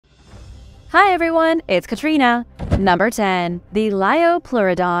Hi everyone, it's Katrina. Number 10. The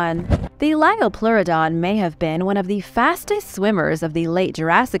Liopleurodon. The Liopleurodon may have been one of the fastest swimmers of the late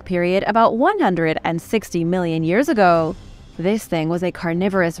Jurassic period about 160 million years ago. This thing was a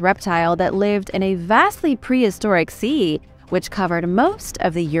carnivorous reptile that lived in a vastly prehistoric sea, which covered most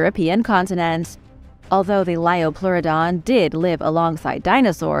of the European continent. Although the Liopleurodon did live alongside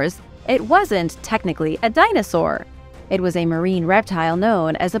dinosaurs, it wasn't technically a dinosaur. It was a marine reptile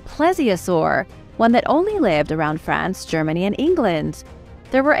known as a plesiosaur, one that only lived around France, Germany, and England.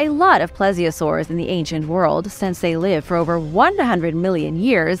 There were a lot of plesiosaurs in the ancient world since they lived for over 100 million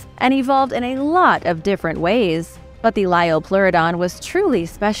years and evolved in a lot of different ways. But the Liopleurodon was truly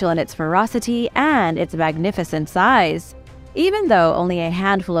special in its ferocity and its magnificent size. Even though only a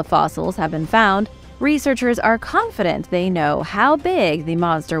handful of fossils have been found, researchers are confident they know how big the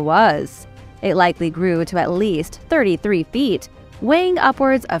monster was. It likely grew to at least 33 feet, weighing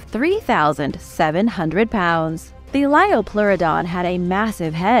upwards of 3,700 pounds. The Liopleurodon had a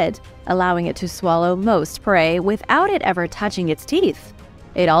massive head, allowing it to swallow most prey without it ever touching its teeth.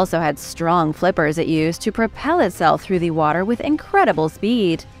 It also had strong flippers it used to propel itself through the water with incredible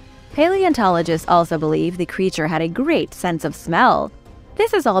speed. Paleontologists also believe the creature had a great sense of smell.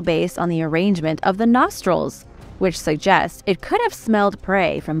 This is all based on the arrangement of the nostrils, which suggests it could have smelled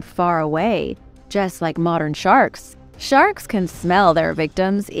prey from far away, just like modern sharks. Sharks can smell their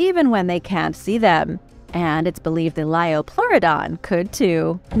victims even when they can't see them, and it's believed the Liopleurodon could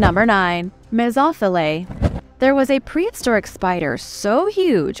too. Number 9. Mesophyllae. There was a prehistoric spider so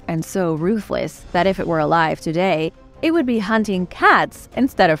huge and so ruthless that if it were alive today, it would be hunting cats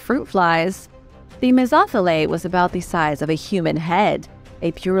instead of fruit flies. The Mesophyllae was about the size of a human head,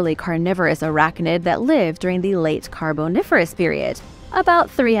 a purely carnivorous arachnid that lived during the late Carboniferous period,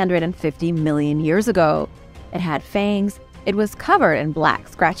 about 350 million years ago. It had fangs, it was covered in black,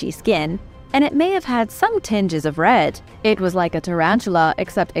 scratchy skin, and it may have had some tinges of red. It was like a tarantula,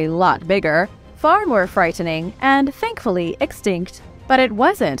 except a lot bigger, far more frightening, and thankfully extinct. But it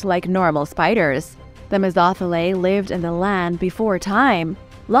wasn't like normal spiders. The Mesophyllae lived in the land before time,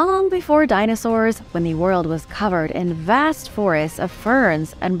 long before dinosaurs, when the world was covered in vast forests of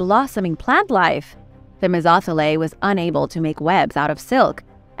ferns and blossoming plant life. The Mesophyllae was unable to make webs out of silk,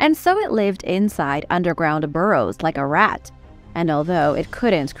 and so it lived inside underground burrows like a rat. And although it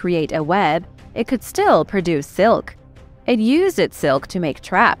couldn't create a web, it could still produce silk. It used its silk to make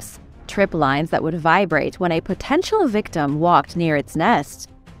traps, trip lines that would vibrate when a potential victim walked near its nest.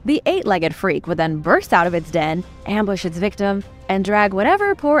 The eight-legged freak would then burst out of its den, ambush its victim, and drag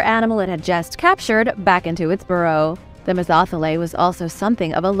whatever poor animal it had just captured back into its burrow. The Mesophyllae was also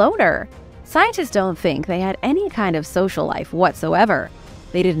something of a loner. Scientists don't think they had any kind of social life whatsoever.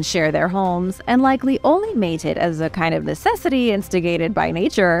 They didn't share their homes and likely only mated as a kind of necessity instigated by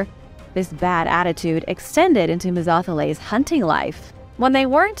nature. This bad attitude extended into Mesophyllae's hunting life. When they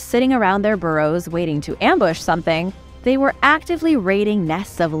weren't sitting around their burrows waiting to ambush something, they were actively raiding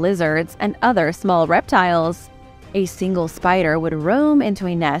nests of lizards and other small reptiles. A single spider would roam into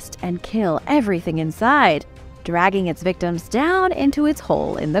a nest and kill everything inside, dragging its victims down into its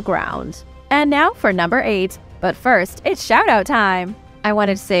hole in the ground. And now for number 8. But first, it's shout-out time! I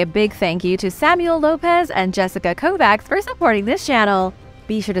wanted to say a big thank you to Samuel Lopez and Jessica Kovacs for supporting this channel.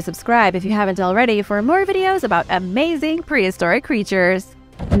 Be sure to subscribe if you haven't already for more videos about amazing prehistoric creatures.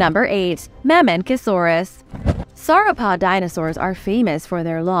 Number 8. Mamenchisaurus. Sauropod dinosaurs are famous for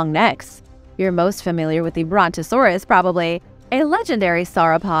their long necks. You're most familiar with the Brontosaurus probably, a legendary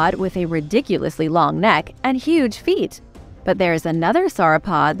sauropod with a ridiculously long neck and huge feet. But there's another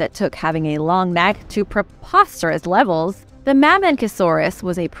sauropod that took having a long neck to preposterous levels. The Mamenchisaurus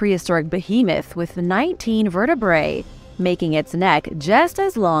was a prehistoric behemoth with 19 vertebrae, making its neck just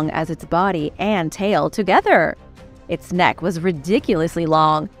as long as its body and tail together. Its neck was ridiculously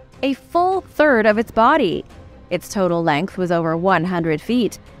long, a full third of its body. Its total length was over 100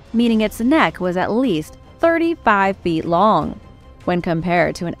 feet, meaning its neck was at least 35 feet long. When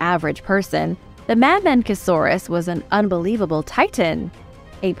compared to an average person, the Mamenchisaurus was an unbelievable titan.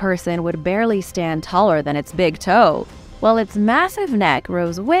 A person would barely stand taller than its big toe, while its massive neck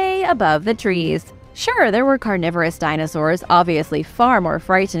rose way above the trees. Sure, there were carnivorous dinosaurs, obviously far more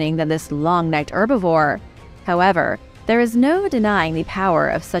frightening than this long-necked herbivore. However, there is no denying the power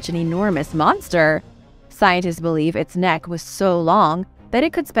of such an enormous monster. Scientists believe its neck was so long that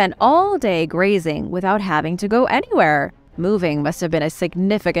it could spend all day grazing without having to go anywhere. Moving must have been a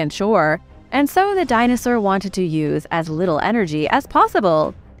significant chore, and so the dinosaur wanted to use as little energy as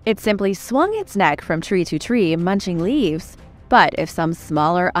possible. It simply swung its neck from tree to tree, munching leaves. But if some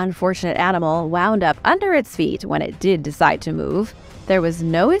smaller, unfortunate animal wound up under its feet when it did decide to move, there was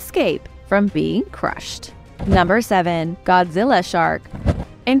no escape from being crushed. Number 7. Godzilla shark.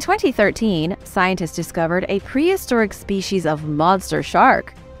 In 2013, scientists discovered a prehistoric species of monster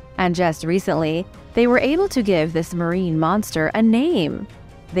shark. And just recently, they were able to give this marine monster a name.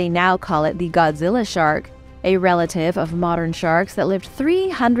 They now call it the Godzilla shark, a relative of modern sharks that lived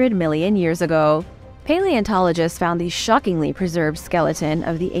 300 million years ago. Paleontologists found the shockingly preserved skeleton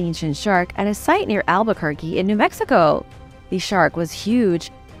of the ancient shark at a site near Albuquerque in New Mexico. The shark was huge,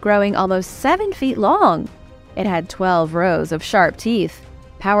 growing almost 7 feet long. It had 12 rows of sharp teeth,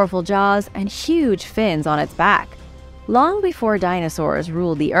 powerful jaws, and huge fins on its back. Long before dinosaurs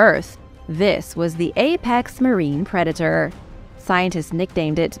ruled the Earth, this was the apex marine predator. Scientists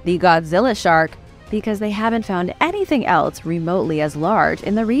nicknamed it the Godzilla shark because they haven't found anything else remotely as large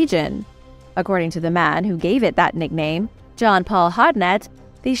in the region. According to the man who gave it that nickname, John Paul Hodnett,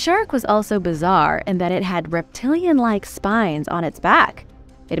 the shark was also bizarre in that it had reptilian-like spines on its back.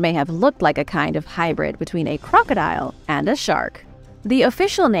 It may have looked like a kind of hybrid between a crocodile and a shark. The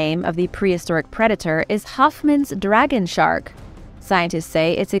official name of the prehistoric predator is Hoffman's dragon shark. Scientists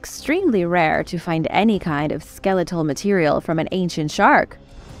say it's extremely rare to find any kind of skeletal material from an ancient shark.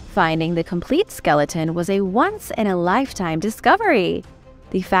 Finding the complete skeleton was a once-in-a-lifetime discovery.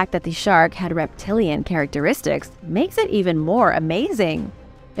 The fact that the shark had reptilian characteristics makes it even more amazing.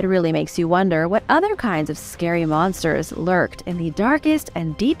 It really makes you wonder what other kinds of scary monsters lurked in the darkest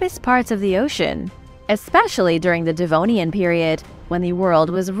and deepest parts of the ocean, especially during the Devonian period, when the world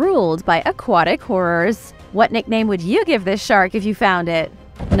was ruled by aquatic horrors. What nickname would you give this shark if you found it?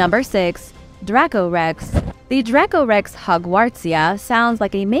 Number 6. Dracorex. The Dracorex hogwartsia sounds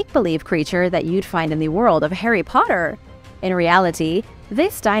like a make-believe creature that you'd find in the world of Harry Potter. In reality,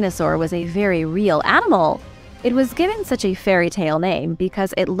 this dinosaur was a very real animal. It was given such a fairy tale name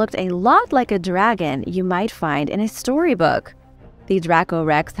because it looked a lot like a dragon you might find in a storybook. The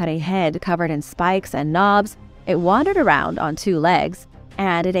Dracorex had a head covered in spikes and knobs, it wandered around on 2 legs,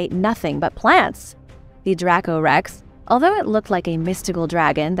 and it ate nothing but plants. The Dracorex, although it looked like a mystical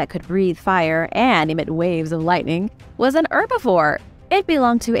dragon that could breathe fire and emit waves of lightning, was an herbivore. It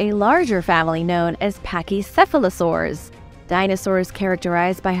belonged to a larger family known as pachycephalosaurs, dinosaurs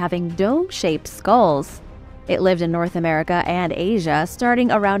characterized by having dome-shaped skulls. It lived in North America and Asia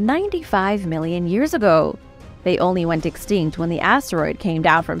starting around 95 million years ago. They only went extinct when the asteroid came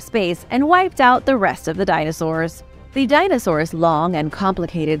down from space and wiped out the rest of the dinosaurs. The dinosaur's long and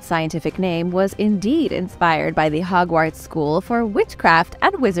complicated scientific name was indeed inspired by the Hogwarts School for Witchcraft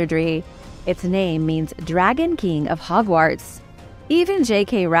and Wizardry. Its name means Dragon King of Hogwarts. Even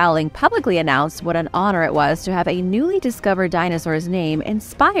J.K. Rowling publicly announced what an honor it was to have a newly discovered dinosaur's name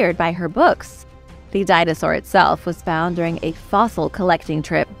inspired by her books. The dinosaur itself was found during a fossil collecting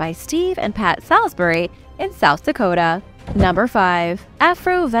trip by Steve and Pat Salisbury in South Dakota. Number 5.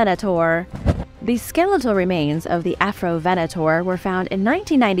 Afrovenator. The skeletal remains of the Afrovenator were found in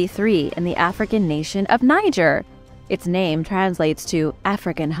 1993 in the African nation of Niger. Its name translates to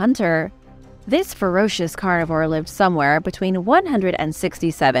African hunter. This ferocious carnivore lived somewhere between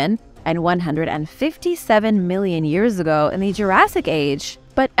 167 and 157 million years ago in the Jurassic Age.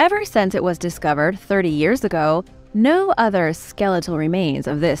 But ever since it was discovered 30 years ago, no other skeletal remains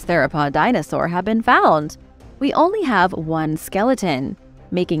of this theropod dinosaur have been found. We only have one skeleton,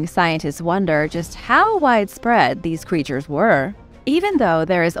 making scientists wonder just how widespread these creatures were. Even though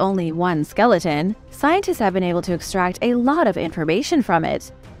there is only one skeleton, scientists have been able to extract a lot of information from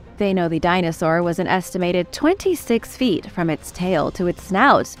it. They know the dinosaur was an estimated 26 feet from its tail to its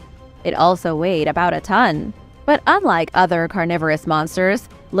snout. It also weighed about a ton. But unlike other carnivorous monsters,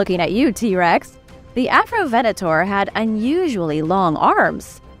 looking at you, T-Rex, the Afrovenator had unusually long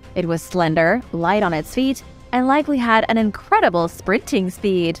arms. It was slender, light on its feet, and likely had an incredible sprinting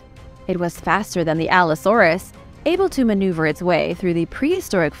speed. It was faster than the Allosaurus, able to maneuver its way through the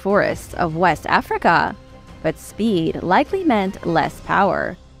prehistoric forests of West Africa. But speed likely meant less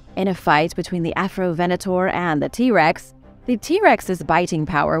power. In a fight between the Afrovenator and the T-Rex T-Rex's biting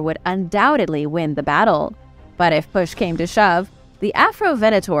power would undoubtedly win the battle. But if push came to shove, the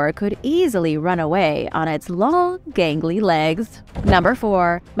Afrovenator could easily run away on its long, gangly legs. Number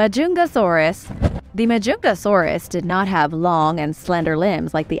 4. Majungasaurus. The Majungasaurus did not have long and slender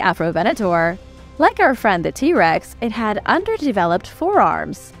limbs like the Afrovenator. Like our friend the T-Rex, it had underdeveloped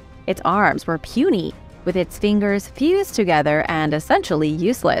forearms. Its arms were puny, with its fingers fused together and essentially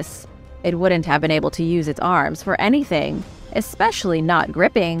useless. It wouldn't have been able to use its arms for anything, especially not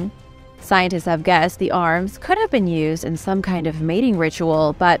gripping. Scientists have guessed the arms could have been used in some kind of mating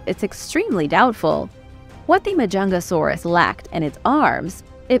ritual, but it's extremely doubtful. What the Majungasaurus lacked in its arms,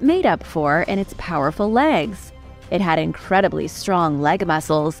 it made up for in its powerful legs. It had incredibly strong leg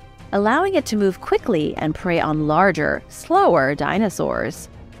muscles, allowing it to move quickly and prey on larger, slower dinosaurs.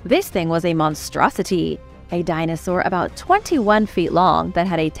 This thing was a monstrosity, a dinosaur about 21 feet long that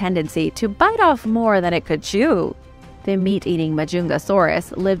had a tendency to bite off more than it could chew. The meat-eating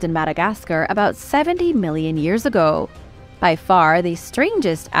Majungasaurus lived in Madagascar about 70 million years ago. By far, the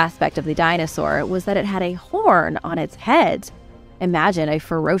strangest aspect of the dinosaur was that it had a horn on its head. Imagine a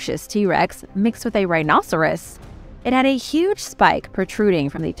ferocious T-Rex mixed with a rhinoceros. It had a huge spike protruding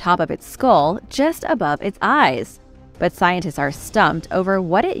from the top of its skull just above its eyes. But scientists are stumped over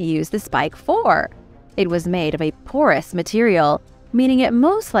what it used the spike for. It was made of a porous material, meaning it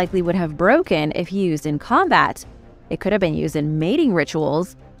most likely would have broken if used in combat. It could have been used in mating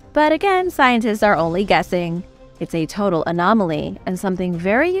rituals, but again, scientists are only guessing. It's a total anomaly and something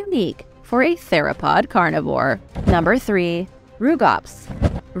very unique for a theropod carnivore. Number 3.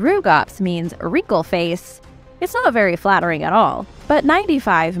 Rugops. Rugops means wrinkle face. It's not very flattering at all, but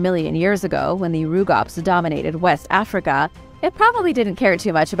 95 million years ago, when the Rugops dominated West Africa, it probably didn't care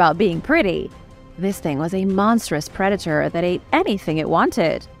too much about being pretty. This thing was a monstrous predator that ate anything it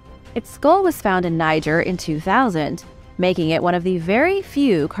wanted. Its skull was found in Niger in 2000, making it one of the very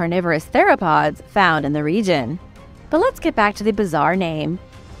few carnivorous theropods found in the region. But let's get back to the bizarre name.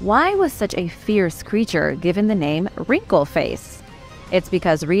 Why was such a fierce creature given the name Wrinkle Face? It's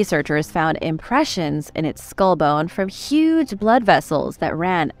because researchers found impressions in its skull bone from huge blood vessels that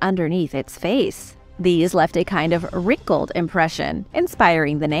ran underneath its face. These left a kind of wrinkled impression,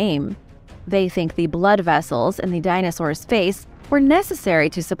 inspiring the name. They think the blood vessels in the dinosaur's face were necessary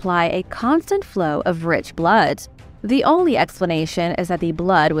to supply a constant flow of rich blood. The only explanation is that the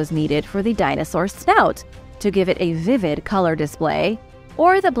blood was needed for the dinosaur's snout, to give it a vivid color display,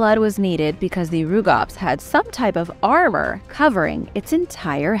 or the blood was needed because the Rugops had some type of armor covering its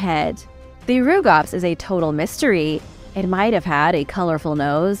entire head. The Rugops is a total mystery. It might have had a colorful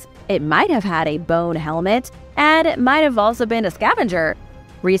nose, it might have had a bone helmet, and it might have also been a scavenger.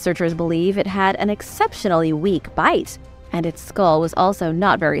 Researchers believe it had an exceptionally weak bite, and its skull was also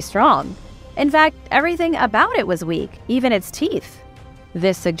not very strong. In fact, everything about it was weak, even its teeth.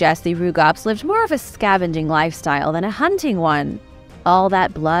 This suggests the Rugops lived more of a scavenging lifestyle than a hunting one. All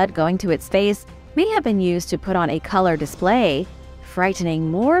that blood going to its face may have been used to put on a color display,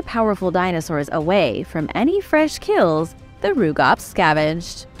 frightening more powerful dinosaurs away from any fresh kills the Rugops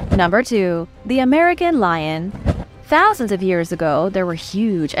scavenged. Number 2. The American lion. Thousands of years ago, there were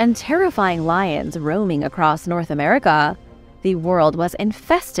huge and terrifying lions roaming across North America. The world was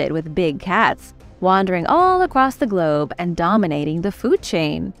infested with big cats, wandering all across the globe and dominating the food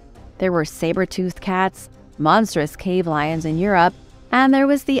chain. There were saber-toothed cats, monstrous cave lions in Europe, and there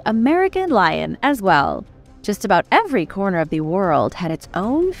was the American lion as well. Just about every corner of the world had its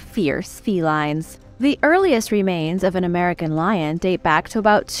own fierce felines. The earliest remains of an American lion date back to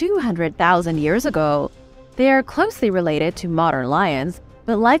about 200,000 years ago. They are closely related to modern lions,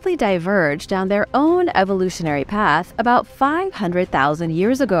 but likely diverged down their own evolutionary path about 500,000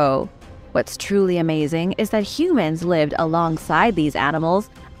 years ago. What's truly amazing is that humans lived alongside these animals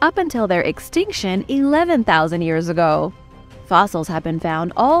up until their extinction 11,000 years ago. Fossils have been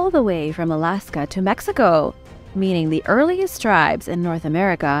found all the way from Alaska to Mexico, meaning the earliest tribes in North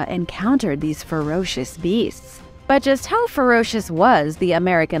America encountered these ferocious beasts. But just how ferocious was the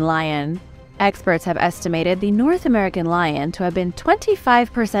American lion? Experts have estimated the North American lion to have been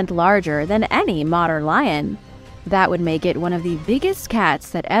 25% larger than any modern lion. That would make it one of the biggest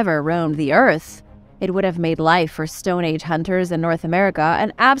cats that ever roamed the earth. It would have made life for Stone Age hunters in North America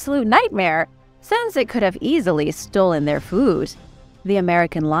an absolute nightmare, since it could have easily stolen their food. The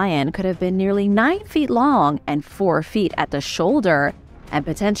American lion could have been nearly 9 feet long and 4 feet at the shoulder, and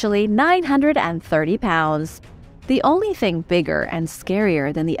potentially 930 pounds. The only thing bigger and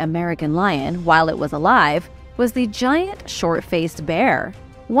scarier than the American lion while it was alive was the giant short-faced bear.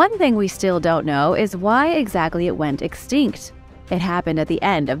 One thing we still don't know is why exactly it went extinct. It happened at the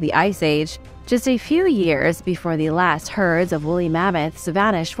end of the Ice Age, just a few years before the last herds of woolly mammoths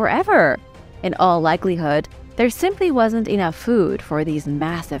vanished forever. In all likelihood, there simply wasn't enough food for these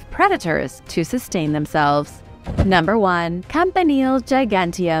massive predators to sustain themselves. Number 1. Campanile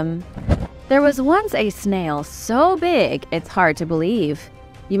giganteum. There was once a snail so big it's hard to believe.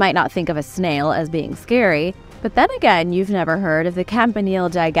 You might not think of a snail as being scary, but then again, you've never heard of the Campanile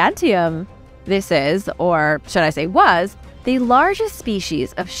giganteum. This is, or should I say was, the largest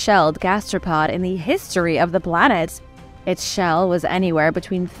species of shelled gastropod in the history of the planet. Its shell was anywhere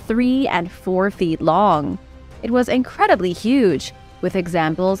between 3 and 4 feet long. It was incredibly huge, with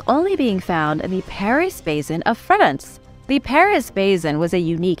examples only being found in the Paris Basin of France. The Paris Basin was a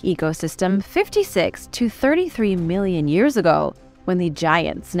unique ecosystem 56 to 33 million years ago, when the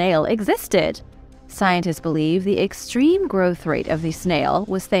giant snail existed. Scientists believe the extreme growth rate of the snail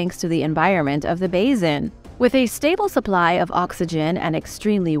was thanks to the environment of the basin. With a stable supply of oxygen and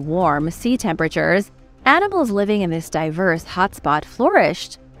extremely warm sea temperatures, animals living in this diverse hotspot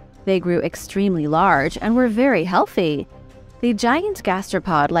flourished. They grew extremely large and were very healthy. The giant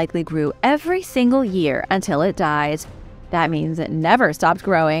gastropod likely grew every single year until it died. That means it never stopped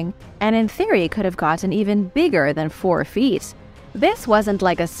growing, and in theory could have gotten even bigger than 4 feet. This wasn't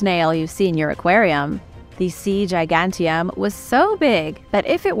like a snail you see in your aquarium. The sea giganteum was so big that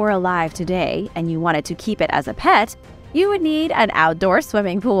if it were alive today and you wanted to keep it as a pet, you would need an outdoor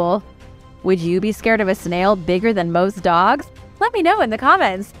swimming pool. Would you be scared of a snail bigger than most dogs? Let me know in the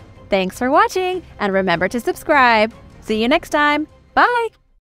comments. Thanks for watching, and remember to subscribe. See you next time. Bye!